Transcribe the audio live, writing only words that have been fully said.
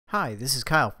Hi, this is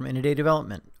Kyle from In-A-Day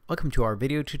Development. Welcome to our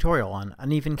video tutorial on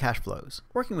uneven cash flows.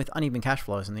 Working with uneven cash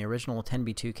flows in the original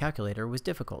 10b2 calculator was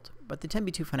difficult, but the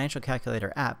 10b2 Financial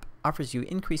Calculator app offers you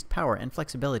increased power and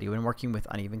flexibility when working with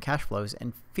uneven cash flows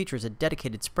and features a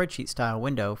dedicated spreadsheet-style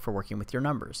window for working with your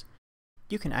numbers.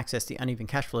 You can access the uneven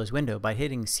cash flows window by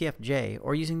hitting CFJ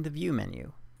or using the View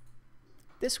menu.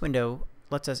 This window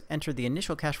lets us enter the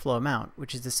initial cash flow amount,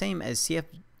 which is the same as CF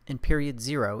and period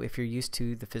 0 if you're used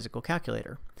to the physical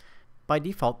calculator. By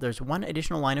default, there's one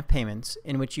additional line of payments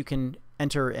in which you can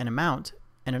enter an amount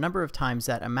and a number of times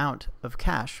that amount of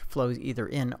cash flows either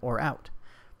in or out.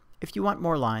 If you want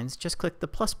more lines, just click the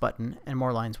plus button and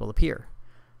more lines will appear.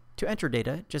 To enter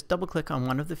data, just double-click on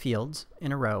one of the fields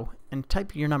in a row and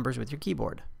type your numbers with your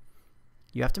keyboard.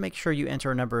 You have to make sure you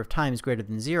enter a number of times greater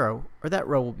than 0 or that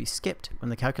row will be skipped when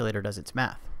the calculator does its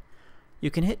math. You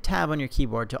can hit Tab on your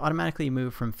keyboard to automatically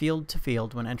move from field to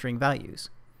field when entering values.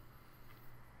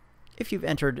 If you've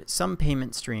entered some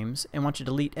payment streams and want to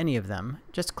delete any of them,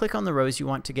 just click on the rows you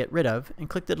want to get rid of and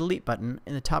click the delete button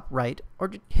in the top right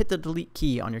or hit the delete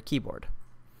key on your keyboard.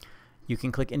 You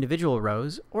can click individual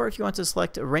rows, or if you want to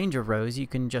select a range of rows, you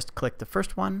can just click the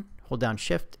first one, hold down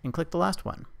Shift, and click the last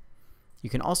one. You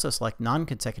can also select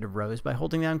non-consecutive rows by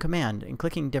holding down Command and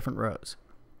clicking different rows.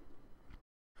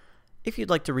 If you'd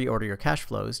like to reorder your cash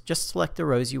flows, just select the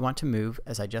rows you want to move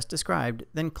as I just described,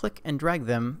 then click and drag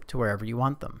them to wherever you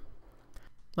want them.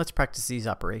 Let's practice these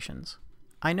operations.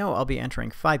 I know I'll be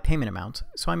entering 5 payment amounts,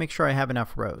 so I make sure I have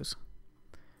enough rows.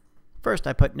 First,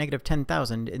 I put negative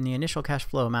 $10,000 in the initial cash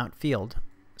flow amount field,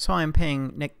 so I am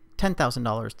paying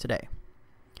 $10,000 today.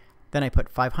 Then I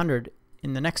put $500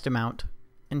 in the next amount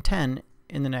and 10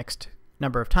 in the next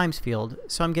number of times field,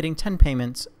 so I'm getting 10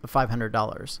 payments of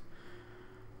 $500.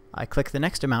 I click the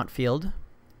next amount field,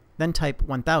 then type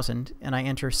 1,000, and I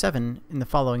enter 7 in the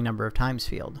following number of times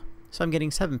field. So I'm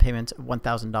getting 7 payments of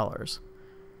 $1,000.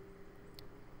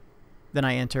 Then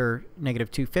I enter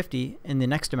negative $250 in the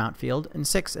next amount field and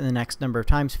 6 in the next number of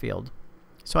times field.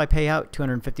 So I pay out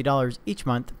 $250 each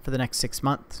month for the next 6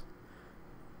 months.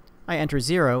 I enter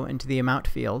 0 into the amount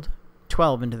field,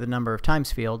 12 into the number of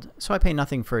times field, so I pay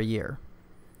nothing for a year.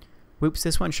 Whoops,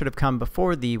 this one should have come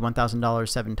before the $1,000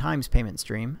 7 times payment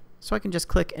stream, so I can just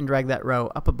click and drag that row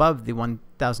up above the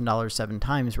 $1,000 7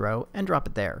 times row and drop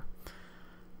it there.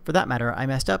 For that matter, I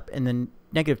messed up and the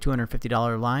negative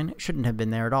 $250 line shouldn't have been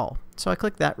there at all. So I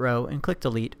click that row and click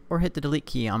delete or hit the delete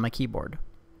key on my keyboard.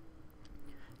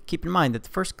 Keep in mind that the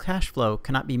first cash flow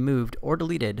cannot be moved or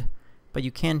deleted, but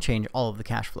you can change all of the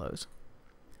cash flows.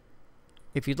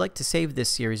 If you'd like to save this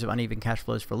series of uneven cash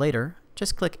flows for later,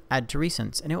 just click Add to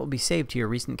Recents and it will be saved to your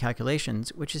recent calculations,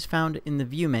 which is found in the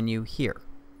View menu here.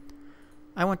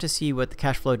 I want to see what the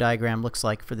cash flow diagram looks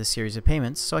like for this series of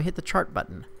payments, so I hit the Chart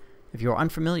button. If you are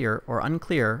unfamiliar or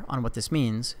unclear on what this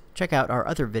means, check out our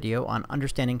other video on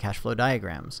understanding cash flow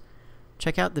diagrams.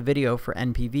 Check out the video for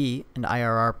NPV and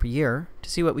IRR per year to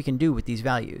see what we can do with these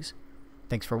values.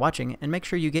 Thanks for watching, and make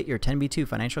sure you get your 10b2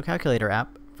 Financial Calculator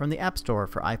app from the App Store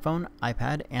for iPhone,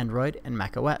 iPad, Android, and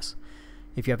macOS.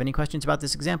 If you have any questions about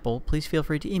this example, please feel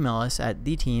free to email us at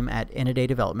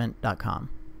theteam@inadaydevelopment.com.